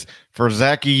there is for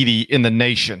Zach Edey in the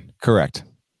nation. Correct.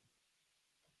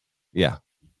 Yeah.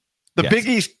 The Big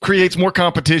East creates more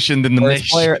competition than the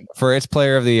nation. For its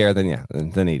player of the year than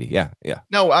Edey. Yeah.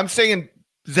 No, I'm saying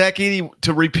Zach Edey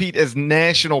to repeat as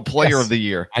national player of the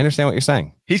year. I understand what you're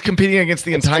saying. He's competing against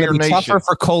the entire nation. It's tougher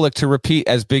for Kolek to repeat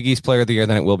as Big East player of the year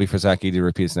than it will be for Zach Edey to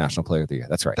repeat as national player of the year.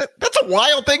 That's right. That's a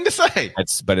wild thing to say.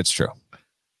 But it's true.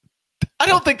 I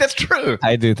don't think that's true.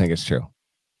 I do think it's true.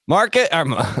 Market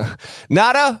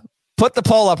Nada, put the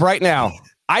poll up right now.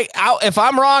 If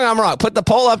I'm wrong, I'm wrong. Put the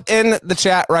poll up in the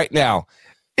chat right now.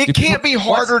 It can't be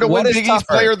harder to win Big East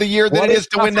Player of the Year than it is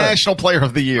to win National Player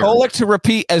of the Year. Kolek to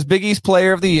repeat as Big East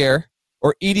Player of the Year,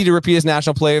 or Edey to repeat as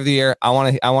National Player of the Year. I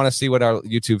want to see what our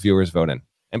YouTube viewers vote in.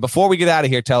 And before we get out of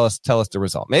here, tell us the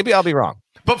result. Maybe I'll be wrong.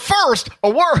 But first, a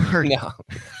word. No.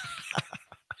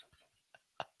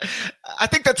 I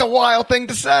think that's a wild thing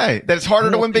to say. That it's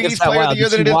harder to win Big East Player of the Year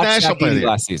than it is National Player of the Year.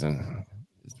 Last season,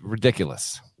 it's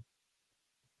ridiculous.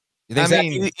 You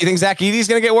think Zach Edey's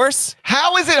going to get worse?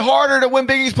 How is it harder to win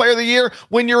Big East Player of the Year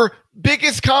when your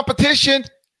biggest competition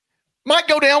might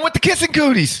go down with the Kissing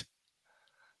Cooties?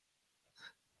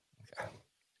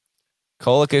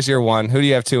 Kolek is your 1. Who do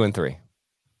you have 2 and 3?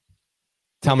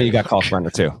 Tell me you got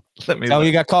Kalkbrenner 2. Tell me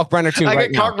you got Kalkbrenner 2 right now. I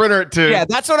got Kalkbrenner at 2. Yeah,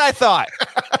 that's what I thought.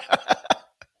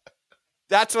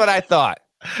 That's what I thought.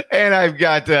 And I've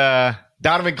got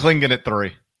Donovan Clingan at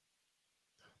 3.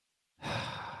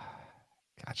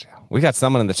 Gotcha. We got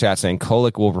someone in the chat saying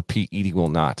Kolek will repeat, Edey will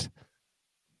not.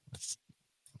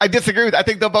 I disagree with. I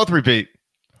think they'll both repeat.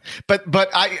 But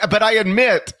I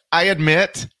admit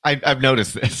I've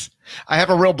noticed this. I have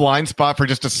a real blind spot for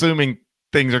just assuming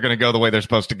things are going to go the way they're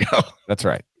supposed to go. That's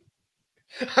right.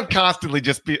 I'm constantly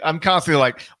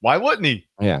like, why wouldn't he?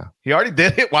 Yeah. He already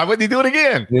did it. Why wouldn't he do it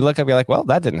again? You look up, you're like, well,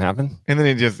 that didn't happen. And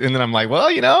then I'm like, well,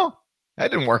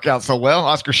 that didn't work out so well.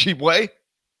 Oscar Sheepway.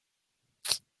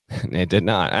 It did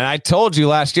not. And I told you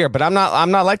last year, but I'm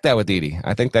not like that with Edey.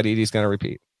 I think that Edey's going to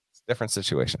repeat. It's a different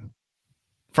situation.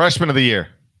 Freshman of the year.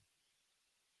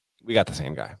 We got the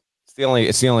same guy. It's the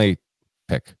only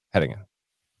pick heading in.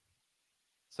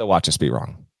 So watch us be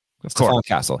wrong. It's Stephon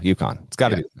Castle, UConn. It's got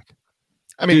to be.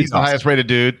 I mean, he's the highest rated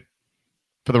dude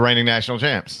for the reigning national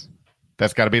champs.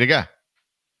 That's got to be the guy.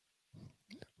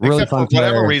 Really Except for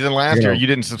whatever reason last year you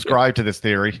didn't subscribe to this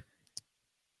theory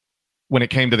when it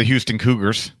came to the Houston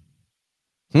Cougars.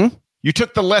 You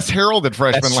took the less heralded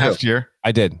freshman last year.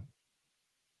 I did.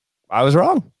 I was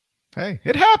wrong. Hey,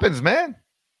 it happens, man.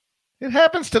 It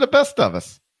happens to the best of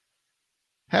us.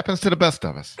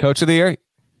 Coach of the year?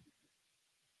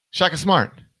 Shaka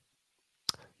Smart.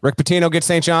 Rick Pitino gets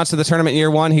St. John's to the tournament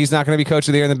year 1. He's not going to be coach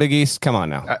of the year in the Big East. Come on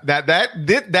now.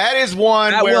 That is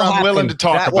one where I'm willing to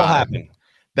talk about. That will happen.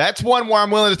 That's one where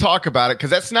I'm willing to talk about it because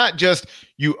that's not just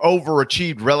you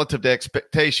overachieved relative to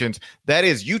expectations. That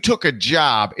is you took a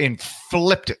job and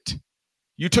flipped it.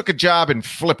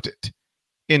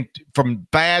 From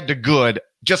bad to good,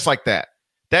 just like that.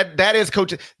 That is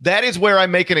coach. That is where I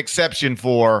make an exception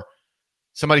for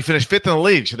somebody finished 5th in the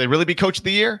league. Should they really be coach of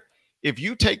the year? If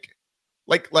you take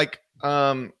like what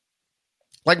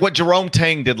Jerome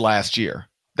Tang did last year,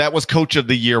 that was coach of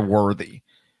the year worthy.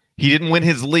 He didn't win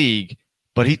his league,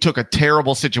 but he took a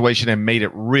terrible situation and made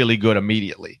it really good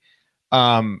immediately.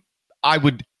 Let's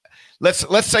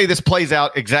say this plays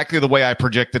out exactly the way I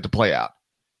projected to play out.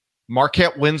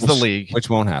 Marquette wins the league. Which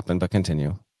won't happen, but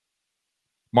continue.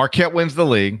 Marquette wins the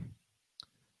league.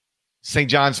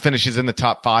 St. John's finishes in the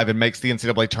top 5 and makes the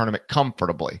NCAA tournament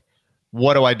comfortably.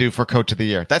 What do I do for coach of the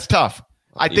year? That's tough.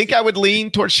 I think I would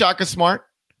lean towards Shaka Smart,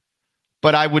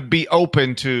 but I would be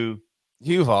open to.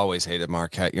 You've always hated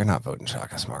Marquette. You're not voting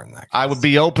Shaka Smart in that case. I would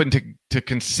be open to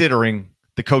considering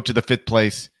the coach of the 5th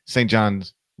place, St.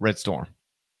 John's Red Storm.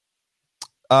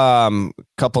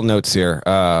 Couple notes here.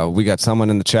 We got someone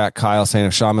in the chat, Kyle, saying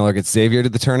if Sean Miller gets Xavier to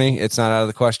the tourney, it's not out of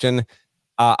the question.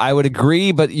 I would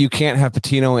agree, but you can't have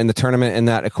Pitino in the tournament in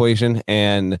that equation,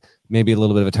 and maybe a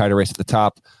little bit of a tighter race at the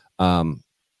top.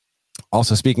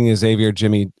 Also, speaking of Xavier,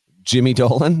 Jimmy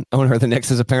Dolan, owner of the Knicks,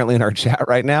 is apparently in our chat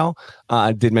right now.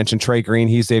 I did mention Trey Green.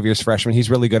 He's Xavier's freshman. He's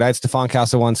really good. I had Stephon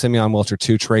Castle 1, Simeon Wilcher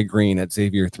 2, Trey Green at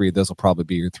Xavier 3. Those will probably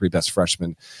be your 3 best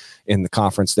freshmen in the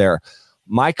conference there.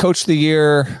 My coach of the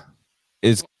year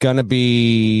is going to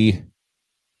be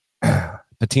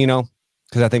Pitino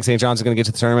because I think St. John's is going to get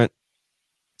to the tournament.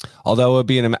 Although it would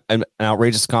be an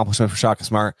outrageous accomplishment for Shaka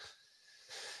Smart.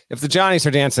 If the Johnnies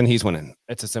are dancing, he's winning.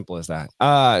 It's as simple as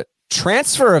that.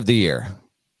 Transfer of the year.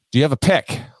 Do you have a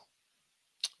pick?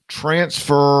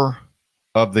 Transfer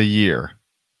of the year.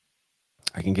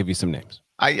 I can give you some names.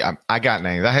 I got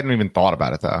names. I hadn't even thought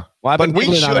about it though. Well, but we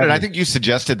should, and I think you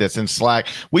suggested this in Slack.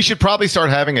 We should probably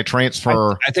start having a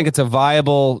transfer. I think it's a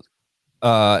viable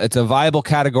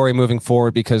category moving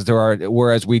forward because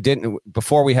whereas we didn't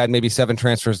before, we had maybe 7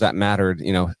 transfers that mattered,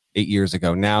 8 years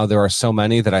ago. Now there are so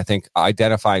many that I think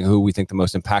identifying who we think the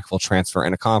most impactful transfer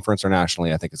in a conference or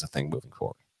nationally, I think is a thing moving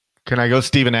forward. Can I go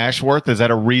Stephen Ashworth? Is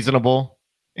that a reasonable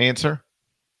answer?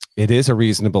 It is a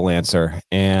reasonable answer,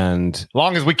 and as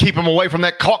long as we keep him away from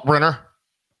that Kalkbrenner,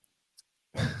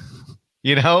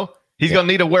 he's going to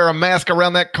need to wear a mask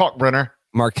around that Kalkbrenner.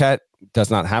 Marquette does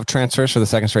not have transfers for the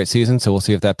second straight season, so we'll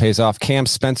see if that pays off. Cam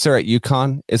Spencer at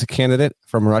UConn is a candidate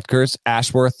from Rutgers.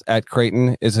 Ashworth at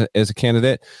Creighton is a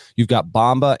candidate. You've got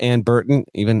Bamba and Burton.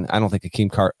 Even I don't think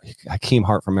Hakeem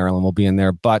Hart from Maryland will be in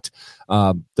there, but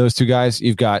those two guys.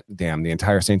 You've got the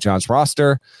entire St. John's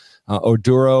roster.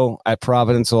 Oduro at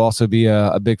Providence will also be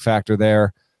a big factor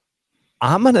there.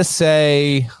 I'm gonna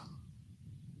say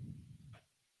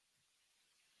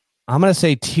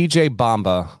TJ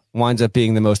Bamba winds up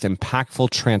being the most impactful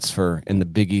transfer in the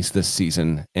Big East this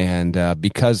season. And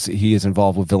because he is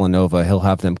involved with Villanova, he'll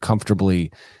have them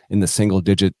comfortably in the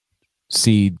single-digit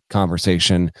seed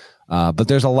conversation. But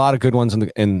there's a lot of good ones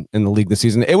in the league this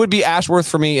season. It would be Ashworth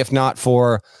for me if not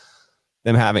for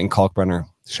them having Kalkbrenner,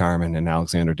 Shireman, and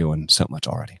Alexander doing so much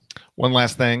already. One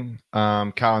last thing.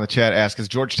 Kyle in the chat asks, is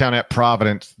Georgetown at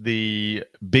Providence the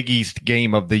Big East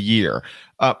game of the year?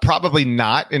 Probably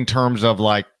not in terms of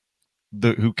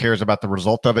who cares about the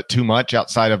result of it too much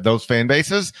outside of those fan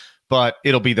bases, but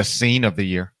it'll be the scene of the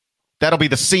year. That'll be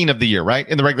the scene of the year, right?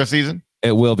 In the regular season?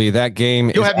 It will be. That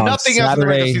game You'll have nothing else in the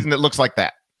regular season that looks like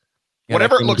that. Yeah,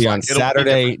 whatever it looks like. On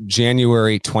Saturday,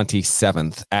 January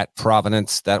 27th at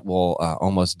Providence. That will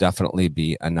almost definitely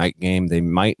be a night game. They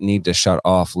might need to shut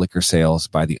off liquor sales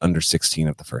by the under 16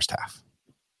 of the first half.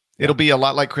 It'll be a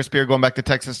lot like Chris Beard going back to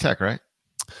Texas Tech, right?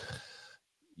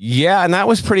 Yeah, and that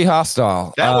was pretty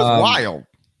hostile. That was wild.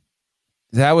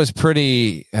 That was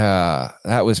pretty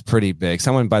big.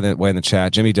 Someone, by the way, in the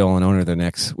chat, Jimmy Dolan, owner of the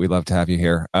Knicks, we'd love to have you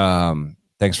here.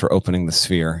 Thanks for opening the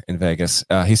Sphere in Vegas.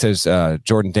 He says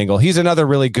Jordan Dingle. He's another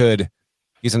really good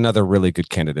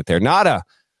candidate there. Nada,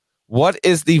 what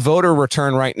is the voter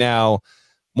return right now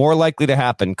more likely to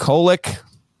happen? Kolek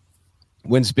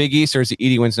wins Big East, or is it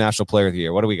Edey wins National Player of the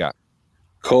Year? What do we got?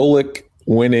 Kolek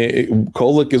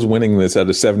is winning this at a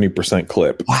 70%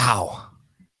 clip. Wow.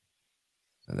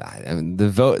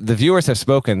 The viewers have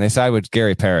spoken. They side with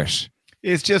Gary Parrish.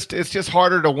 It's just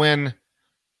harder to win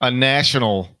a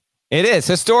national. It is.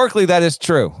 Historically, that is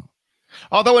true.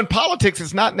 Although in politics,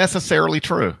 it's not necessarily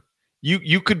true.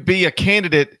 You could be a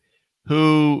candidate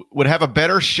who would have a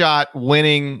better shot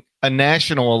winning a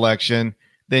national election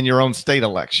than your own state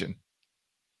election.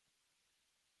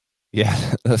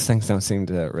 Yeah, those things don't seem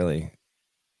to really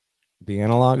be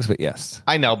analogs, but yes.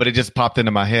 I know, but it just popped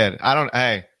into my head.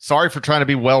 Hey, sorry for trying to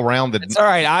be well-rounded. It's all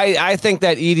right. I think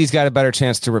that Edey's got a better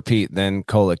chance to repeat than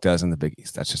Kolek does in the Big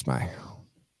East. That's just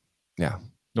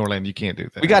Norland, you can't do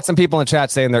that. We got some people in chat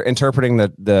saying they're interpreting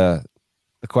the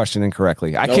question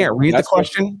incorrectly. I can't read the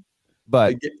question,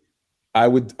 but I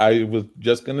was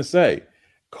just going to say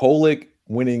Kolek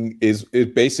winning is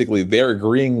basically they're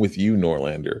agreeing with you,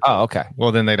 Norlander. Oh, okay.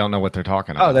 Well, then they don't know what they're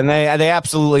talking about. Oh, then they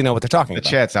absolutely know what they're talking about. The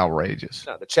chat's outrageous.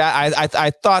 No, the chat.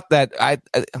 I thought that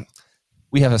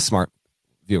we have a smart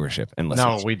viewership and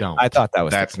listeners. No, we don't. I thought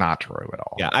that's not true at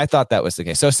all. Yeah, I thought that was the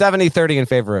case. So 70-30 in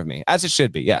favor of me, as it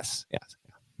should be. Yes.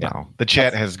 No, the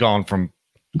chat has gone from.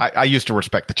 I used to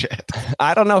respect the chat.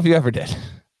 I don't know if you ever did.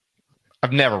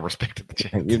 I've never respected the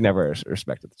chat. You've never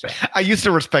respected the chat. I used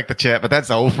to respect the chat, but that's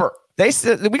over.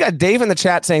 We got Dave in the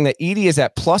chat saying that Edey is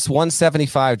at plus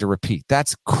 175 to repeat.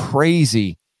 That's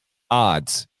crazy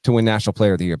odds to win National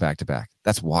Player of the Year back to back.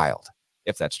 That's wild.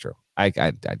 If that's true, I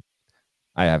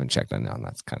haven't checked on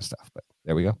that kind of stuff, but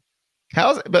there we go.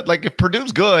 But if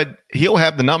Purdue's good, he'll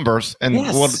have the numbers, and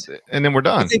and then we're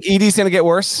done. I think Edey's going to get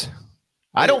worse.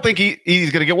 I don't think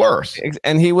Edey's going to get worse.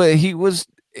 And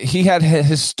he had a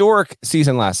historic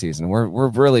season last season. We're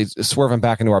really swerving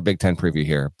back into our Big Ten preview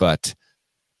here, but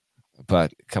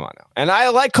come on now. And I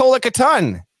like Kolek a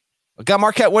ton. I got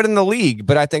Marquette winning the league,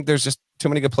 but I think there's just too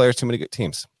many good players, too many good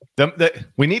teams.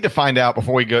 We need to find out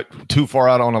before we get too far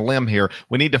out on a limb here.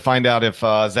 We need to find out if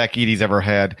Zach Edey's ever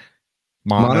had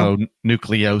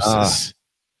mononucleosis.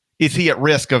 is he at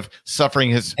risk of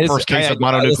suffering his first case of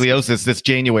mononucleosis this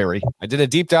January? I did a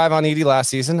deep dive on Edie last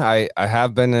season. I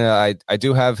have been. I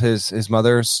do have his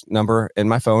mother's number in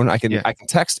my phone. I can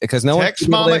text because text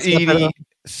Mama Edie.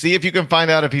 See if you can find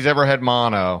out if he's ever had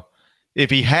mono. If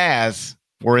he has,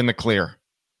 we're in the clear.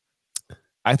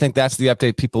 I think that's the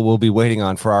update people will be waiting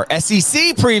on for our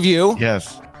SEC preview.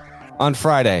 Yes, on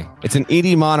Friday. It's an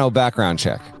Edie mono background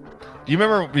check. Do you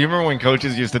remember when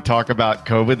coaches used to talk about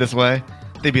COVID this way?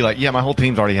 They'd be like, yeah, my whole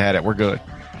team's already had it. We're good.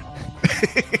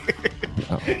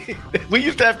 We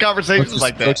used to have conversations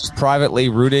like that. Coaches privately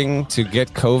rooting to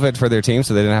get COVID for their team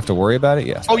so they didn't have to worry about it?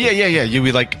 Yes. Oh, yeah. You'd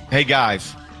be like, hey,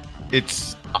 guys,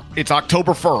 it's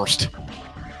October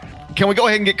 1st. Can we go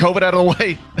ahead and get COVID out of the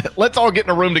way? Let's all get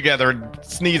in a room together and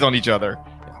sneeze on each other.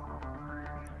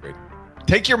 Great.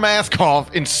 Take your mask off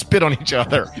and spit on each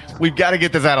other. We've got to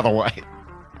get this out of the way.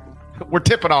 We're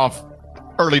tipping off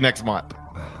early next month.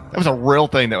 That was a real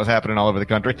thing that was happening all over the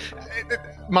country.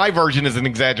 My version is an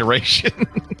exaggeration.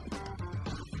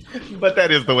 But that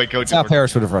is the way coaches. That's how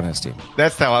Parrish would have run his team.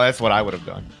 That's what I would have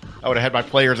done. I would have had my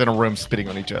players in a room spitting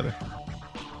on each other.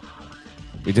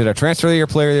 We did our transfer of the year,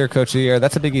 player of the year, coach of the year.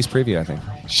 That's a Big East preview, I think.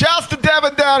 Shouts to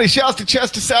Devin Downey. Shouts to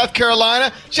Chester, South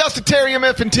Carolina. Shouts to Terry M.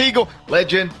 F. and Teagle.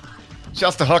 Legend.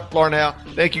 Shouts to Huck Larnell.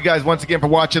 Thank you guys once again for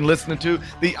watching, listening to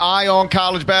the Eye on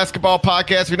College Basketball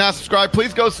Podcast. If you're not subscribed,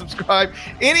 please go subscribe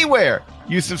anywhere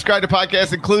you subscribe to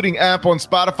podcasts, including Apple and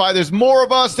Spotify. There's more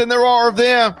of us than there are of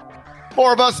them.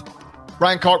 More of us.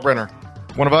 Ryan Kalkbrenner,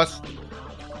 one of us.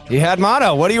 He had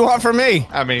mono. What do you want from me?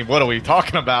 I mean, what are we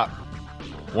talking about?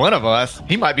 One of us.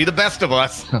 He might be the best of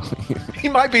us. He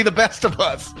might be the best of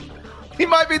us. He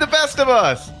might be the best of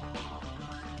us.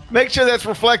 Make sure that's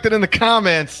reflected in the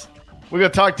comments. We're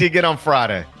going to talk to you again on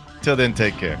Friday. Till then,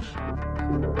 take care.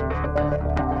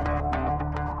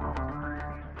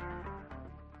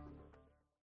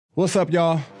 What's up,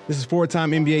 y'all? This is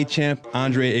four-time NBA champ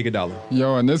Andre Iguodala.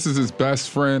 Yo, and this is his best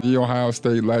friend, the Ohio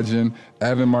State legend,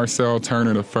 Evan Marcel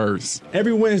Turner I.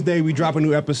 Every Wednesday, we drop a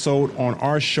new episode on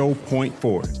our show, Point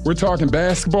Forward. We're talking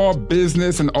basketball,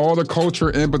 business, and all the culture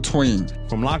in between.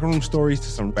 From locker room stories to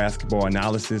some basketball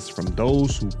analysis from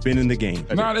those who've been in the game.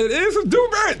 Nah, it is a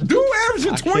dude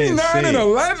averaging 29 and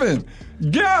 11.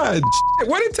 God,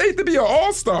 what it take to be an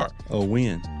all-star? A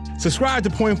win. Subscribe to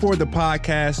Point Forward, the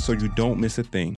podcast, so you don't miss a thing.